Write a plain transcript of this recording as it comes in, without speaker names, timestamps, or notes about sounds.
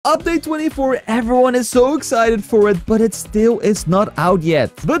Update 24, everyone is so excited for it, but it still is not out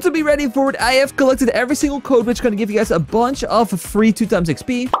yet. But to be ready for it, I have collected every single code, which is going to give you guys a bunch of free 2x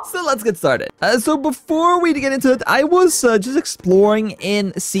XP. So let's get started. So before we get into it, I was just exploring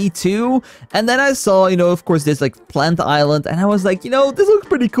in C2, and then I saw, of course, this like plant island, and I was like, this looks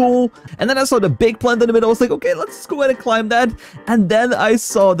pretty cool. And then I saw the big plant in the middle. I was like, okay, let's just go ahead and climb that. And then I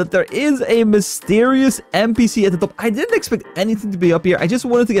saw that there is a mysterious NPC at the top. I didn't expect anything to be up here. I just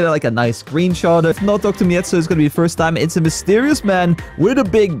wanted to get like a nice screenshot. If not talked to me yet, so it's gonna be the first time. It's a mysterious man with a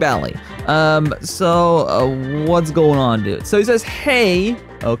big belly. What's going on, dude? So he says, hey.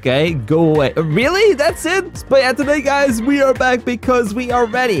 Okay, go away. Really? That's it? But yeah, today, guys, we are back because we are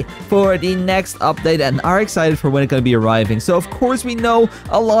ready for the next update and are excited for when it's going to be arriving. So, of course, we know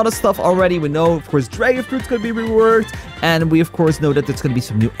a lot of stuff already. We know, of course, Dragon Fruit's going to be reworked. And we, of course, know that there's going to be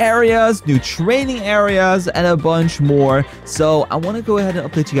some new areas, new training areas, and a bunch more. So, I want to go ahead and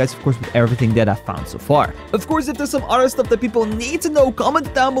update you guys, of course, with everything that I've found so far. Of course, if there's some other stuff that people need to know,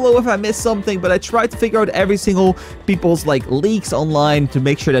 comment down below if I missed something. But I tried to figure out every single people's, like, leaks online to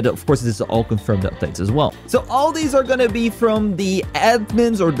make sure that, of course, this is all confirmed updates as well. So, all these are going to be from the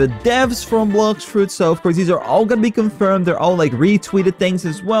admins or the devs from Blox Fruit. So, of course, these are all going to be confirmed. They're all, like, retweeted things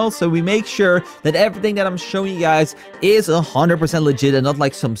as well. So, we make sure that everything that I'm showing you guys is 100% legit and not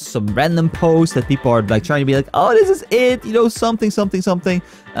like some random post that people are like trying to be like, oh, this is it, something.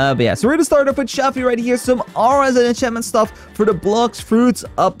 But yeah, so we're gonna start off with Shafi right here. Some auras and enchantment stuff for the Blox Fruits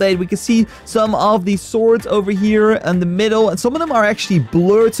update. We can see some of the swords over here in the middle, and some of them are actually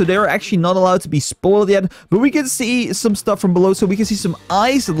blurred, so they're actually not allowed to be spoiled yet. But we can see some stuff from below, so we can see some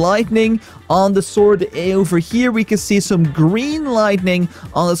ice lightning on the sword over here. We can see some green lightning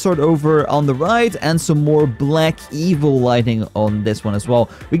on the sword over on the right, and some more black evil lightning on this one as well.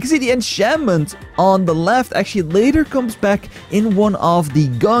 We can see the enchantment on the left actually later comes back in one of the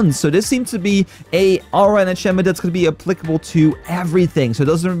guns. So this seems to be a aura and enchantment that's going to be applicable to everything. So it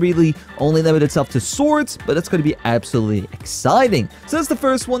doesn't really only limit itself to swords, but it's going to be absolutely exciting. So that's the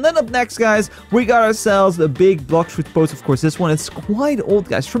first one. Then up next, guys, we got ourselves a big Blox Fruit post. Of course, this one is quite old,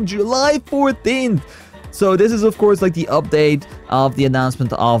 guys, from July 14th. So this is, of course, like the update of the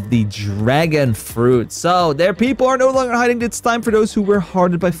announcement of the Dragon Fruit. So their people are no longer hiding. It's time for those who were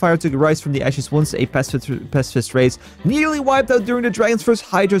hardened by fire to rise from the ashes once a pacifist race nearly wiped out during the Dragon's first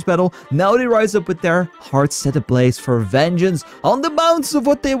Hydra's battle. Now they rise up with their hearts set ablaze for vengeance. On the mountains of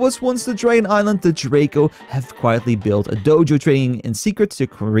what they was once the Dragon Island, the Draco have quietly built a dojo training in secret to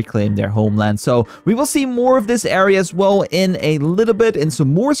reclaim their homeland. So we will see more of this area as well in a little bit, in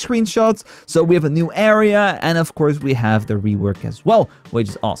some more screenshots. So we have a new area. And of course we have the rework as well, which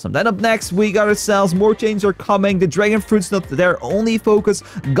is awesome. Then up next we got ourselves more changes are coming. The Dragon Fruit's not their only focus.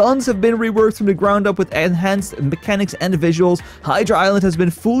 Guns have been reworked from the ground up with enhanced mechanics and visuals. Hydra Island has been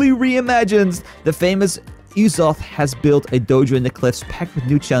fully reimagined. The famous Uzoth has built a dojo in the cliffs packed with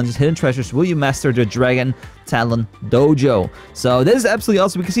new challenges, hidden treasures. Will you master the Dragon Talon Dojo? So this is absolutely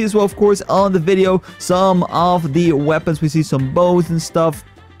awesome. We can see as well, of course, on the video some of the weapons. We see some bows and stuff.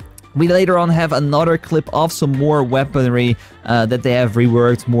 We later on have another clip of some more weaponry that they have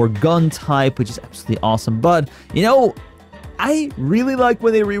reworked, more gun type, which is absolutely awesome. But, I really like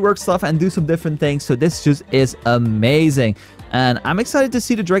when they rework stuff and do some different things, so this just is amazing. And I'm excited to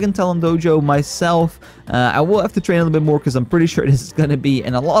see the Dragon Talon Dojo myself. I will have to train a little bit more because I'm pretty sure this is going to be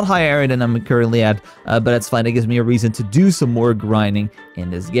in a lot higher area than I'm currently at. But that's fine. It gives me a reason to do some more grinding in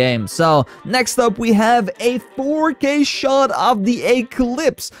this game. So next up, we have a 4K shot of the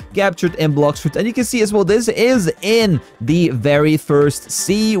Eclipse captured in Blox Fruit. And you can see as well, this is in the very first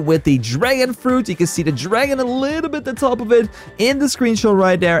sea with the Dragon Fruit. You can see the dragon a little bit at the top of it in the screenshot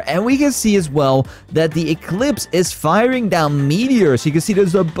right there. And we can see as well that the Eclipse is firing down meteors. You can see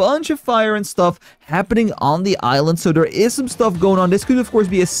there's a bunch of fire and stuff happening on the island, so there is some stuff going on. This could of course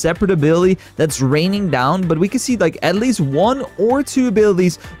be a separate ability that's raining down, but we can see like at least one or two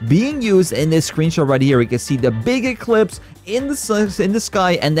abilities being used in this screenshot right here. We can see the big eclipse in the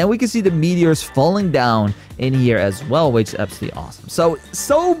sky, and then we can see the meteors falling down in here as well, which is absolutely awesome.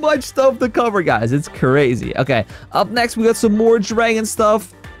 So much stuff to cover, guys. It's crazy. Okay, up next we got some more dragon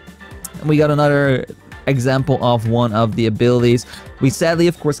stuff, and we got another example of one of the abilities. We sadly,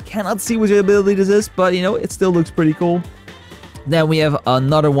 of course, cannot see which ability this is, but it still looks pretty cool. Then we have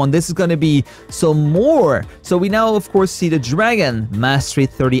another one. This is going to be some more. So we now, of course, see the Dragon Mastery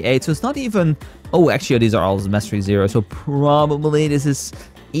 38. So it's not even... Oh, actually, these are all Mastery 0. So probably this is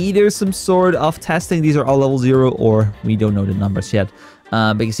either some sort of testing. These are all level 0, or we don't know the numbers yet.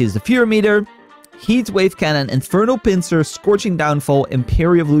 But you can see it's the Fury Meter. Heat Wave Cannon, Infernal Pincer, Scorching Downfall,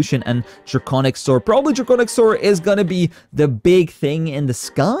 Imperial Evolution, and Draconic Sword. Probably Draconic Sword is gonna be the big thing in the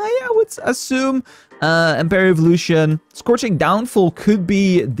sky, I would assume. Imperial Evolution, Scorching Downfall could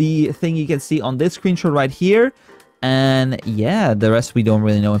be the thing you can see on this screenshot right here. And yeah, the rest we don't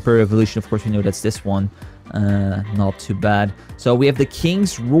really know. Imperial Evolution, of course, we know that's this one. Not too bad. So we have the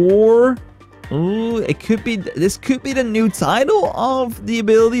King's Roar. Ooh, it could be, this could be the new title of the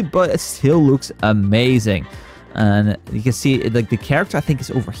ability, but it still looks amazing. And you can see, like, the character, I think, is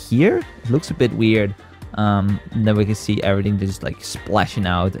over here. It looks a bit weird. And then we can see everything just, like, splashing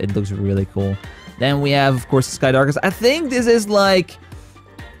out. It looks really cool. Then we have, of course, the Sky Darkest. I think this is, like,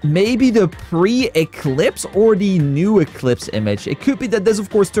 maybe the pre-Eclipse or the new Eclipse image. It could be that this, of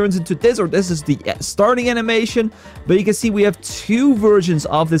course, turns into this, or this is the starting animation. But you can see we have two versions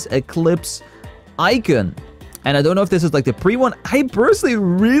of this Eclipse icon. And I don't know if this is like the pre one. I personally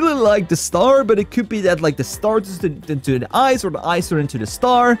really like the star, but it could be that like the star turns into the eyes, or the eyes turn into the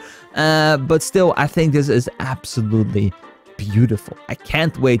star. But still, I think this is absolutely beautiful. I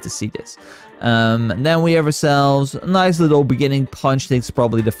can't wait to see this. And then we have ourselves a nice little beginning punch. I think it's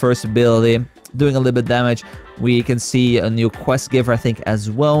probably the first ability, doing a little bit of damage. We can see a new quest giver, I think,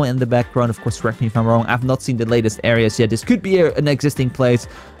 as well in the background. Of course, correct me if I'm wrong. I've not seen the latest areas yet. This could be an existing place,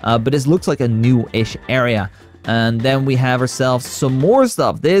 but this looks like a new-ish area. And then we have ourselves some more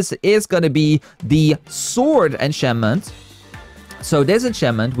stuff. This is going to be the sword enchantment. So this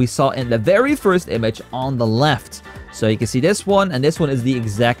enchantment we saw in the very first image on the left. So you can see this one, and this one is the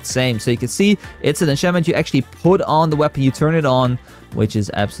exact same. So you can see it's an enchantment you actually put on the weapon, you turn it on, which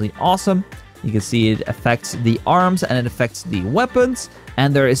is absolutely awesome. You can see it affects the arms and it affects the weapons.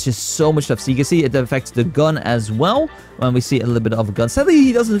 And there is just so much stuff. So you can see it affects the gun as well. When we see a little bit of a gun. Sadly,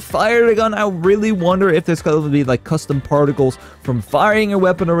 he doesn't fire the gun. I really wonder if there's going to be like custom particles from firing a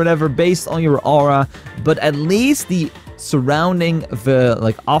weapon or whatever based on your aura. But at least the surrounding the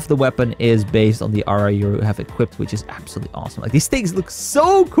like of the weapon is based on the aura you have equipped, which is absolutely awesome. Like, these things look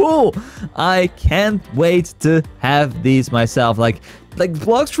so cool. I can't wait to have these myself. Like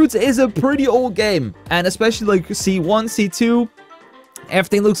Blox Fruits is a pretty old game, and especially like C1, C2,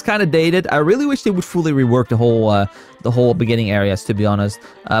 everything looks kind of dated. I really wish they would fully rework the whole beginning areas, to be honest.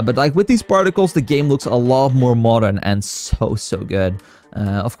 But like with these particles, the game looks a lot more modern and so good.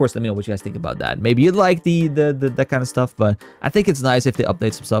 Of course, let me know what you guys think about that. Maybe you like that kind of stuff, but I think it's nice if they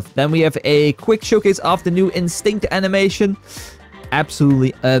update some stuff. Then we have a quick showcase of the new Instinct animation.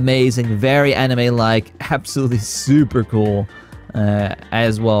 Absolutely amazing, very anime-like, absolutely super cool.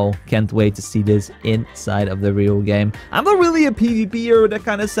 As well, can't wait to see this inside of the real game. I'm not really a PvPer in that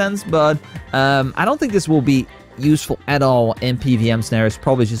kind of sense, but I don't think this will be useful at all in PvM scenarios.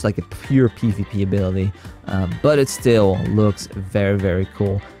 Probably just like a pure PvP ability, but it still looks very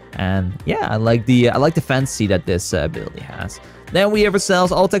cool. And yeah, I like the fantasy that this ability has. Then we have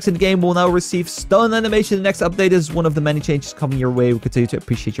ourselves, all text in the game will now receive stun animation. The next update is one of the many changes coming your way. We continue to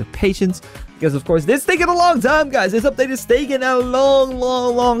appreciate your patience, because of course this is taking a long time, guys. This update is taking a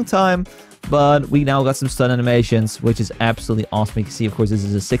long time. But we now got some stun animations, which is absolutely awesome. You can see, of course, this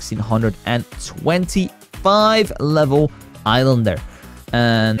is a 1625 level Islander.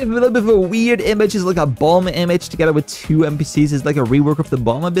 And a little bit of a weird image is like a bomb image together with two NPCs. It's like a rework of the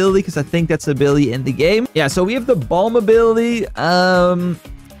bomb ability, because I think that's the ability in the game. Yeah, so we have the bomb ability.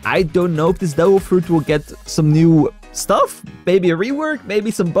 I don't know if this Devil Fruit will get some new stuff. Maybe a rework,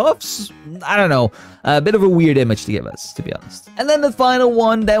 maybe some buffs. I don't know. A bit of a weird image to give us, to be honest. And then the final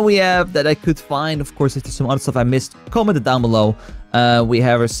one that we have that I could find, of course, if there's some other stuff I missed, comment it down below. We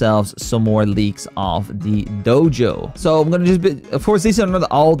have ourselves some more leaks of the dojo. So I'm gonna of course, these are not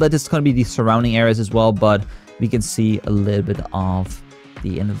all that. It's gonna be the surrounding areas as well, but we can see a little bit of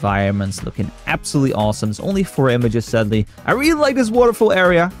the environments looking absolutely awesome. It's only 4 images, sadly. I really like this waterfall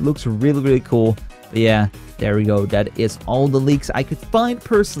area. Looks really cool. But yeah, there we go. That is all the leaks I could find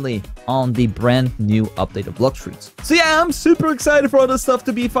personally on the brand new update of Blox Fruits. So yeah, I'm super excited for all this stuff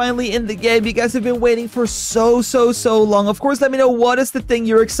to be finally in the game. You guys have been waiting for so long. Of course, let me know what is the thing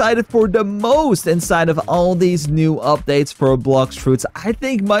you're excited for the most inside of all these new updates for Blox Fruits. I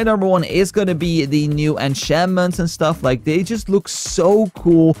think my number one is going to be the new enchantments and stuff. Like, they just look so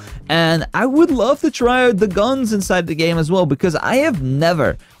cool, and I would love to try out the guns inside the game as well, because I have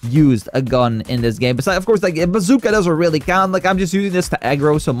never used a gun in this game. Besides, of course, like, a bazooka doesn't really count. Like, I'm just using this to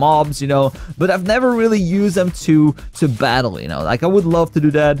aggro some mobs, you know, but I've never really used them to battle, you know. Like, I would love to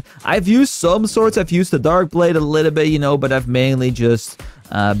do that. I've used some sorts. I've used the Dark Blade a little bit, you know, but I've mainly just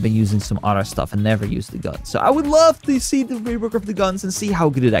been using some other stuff and never used the gun. So I would love to see the rework of the guns and see how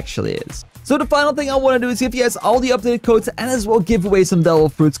good it actually is. So the final thing I want to do is give you guys all the updated codes and as well give away some devil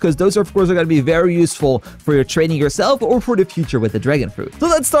fruits, because those of course are going to be very useful for your training yourself or for the future with the dragon fruit. So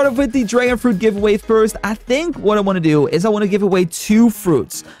let's start off with the dragon fruit giveaway first. I think what I want to do is I want to give away 2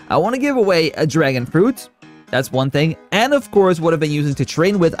 fruits. I want to give away a dragon fruit. That's one thing. And of course, what I've been using to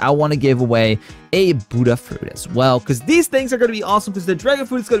train with, I want to give away a Buddha fruit as well. Because these things are going to be awesome, because the dragon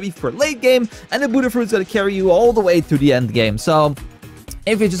fruit is going to be for late game, and the Buddha fruit is going to carry you all the way through the end game. So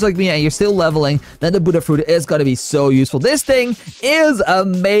if you're just like me and you're still leveling, then the Buddha fruit is going to be so useful. This thing is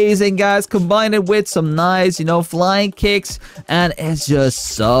amazing, guys. Combine it with some nice, you know, flying kicks, and it's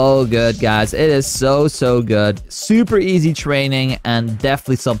just so good, guys. It is so, so good. Super easy training, and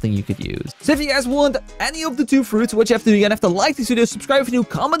definitely something you could use. So if you guys want any of the 2 fruits, what you have to do, you're going to have to like this video, subscribe if you're new,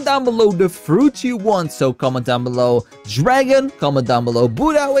 comment down below the fruit you want. So comment down below dragon, comment down below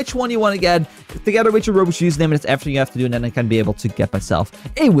Buddha, which one you want to get, together with your Roblox username, and it's everything you have to do, and then I can be able to get myself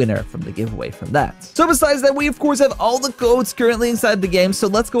a winner from the giveaway from that. So besides that, we of course have all the codes currently inside the game, so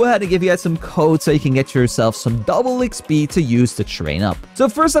let's go ahead and give you guys some codes so you can get yourself some double XP to use to train up. So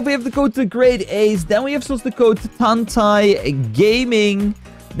first up, we have the code to grade A's, then we have the code to Tantai Gaming,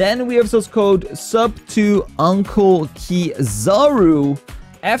 then we have code sub to Uncle Kizaru.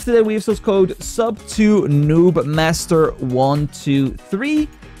 After that, we have code sub to Noob Master 123.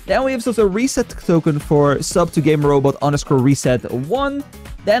 Then we have a reset token for sub to Game Robot _reset 1.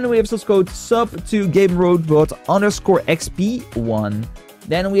 Then we have code sub to Game Robot _XP 1.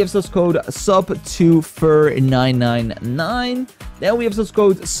 Then we have code sub to Fur 999. Then we have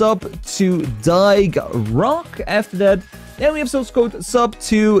code sub to Daig Rock. After that, then we have code sub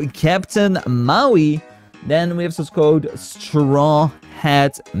to Captain Maui. Then we have code Straw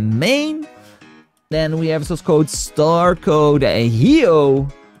Hat Main. Then we have code Starcode Hio.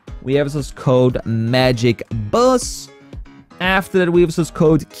 We have code Magic Bus. After that, we have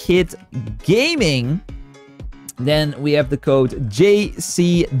code Kid Gaming. Then we have the code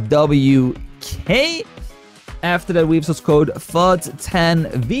JCWK. After that, we have code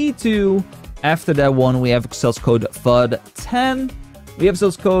FUD10V2. After that one, we have code FUD10. We have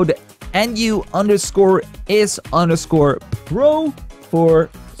code NU_is_pro for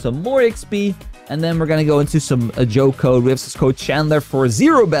some more XP. And then we're going to go into some joke code. We have this code Chandler for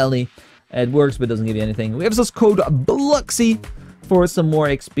 0 belly. It works, but doesn't give you anything. We have this code Bluxy for some more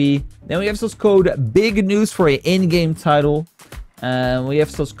XP. Then we have this code Big News for an in-game title. We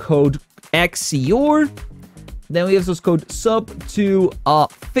have this code Axior. Then we have this code Sub to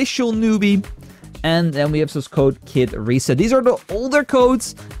Official Newbie. And then we have this code Kid Reset. These are the older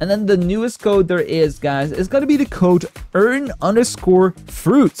codes. And then the newest code there is, guys, is going to be the code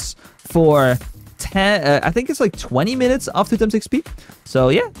Earn_fruits for 10, I think it's like 20 minutes after 2 times XP. So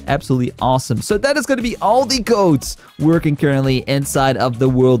yeah, absolutely awesome. So that is going to be all the codes working currently inside of the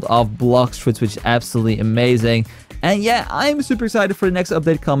world of Blox Fruits, which is absolutely amazing. And yeah, I'm super excited for the next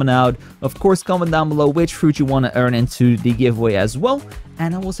update coming out. Of course, comment down below which fruit you want to earn into the giveaway as well.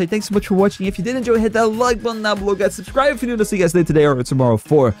 And I will say thanks so much for watching. If you did enjoy, hit that like button down below, guys. Subscribe if you're new to see you guys later today or tomorrow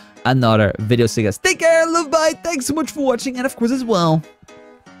for another video. So you guys take care, love, bye. Thanks so much for watching. And of course as well,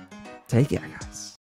 take care, guys.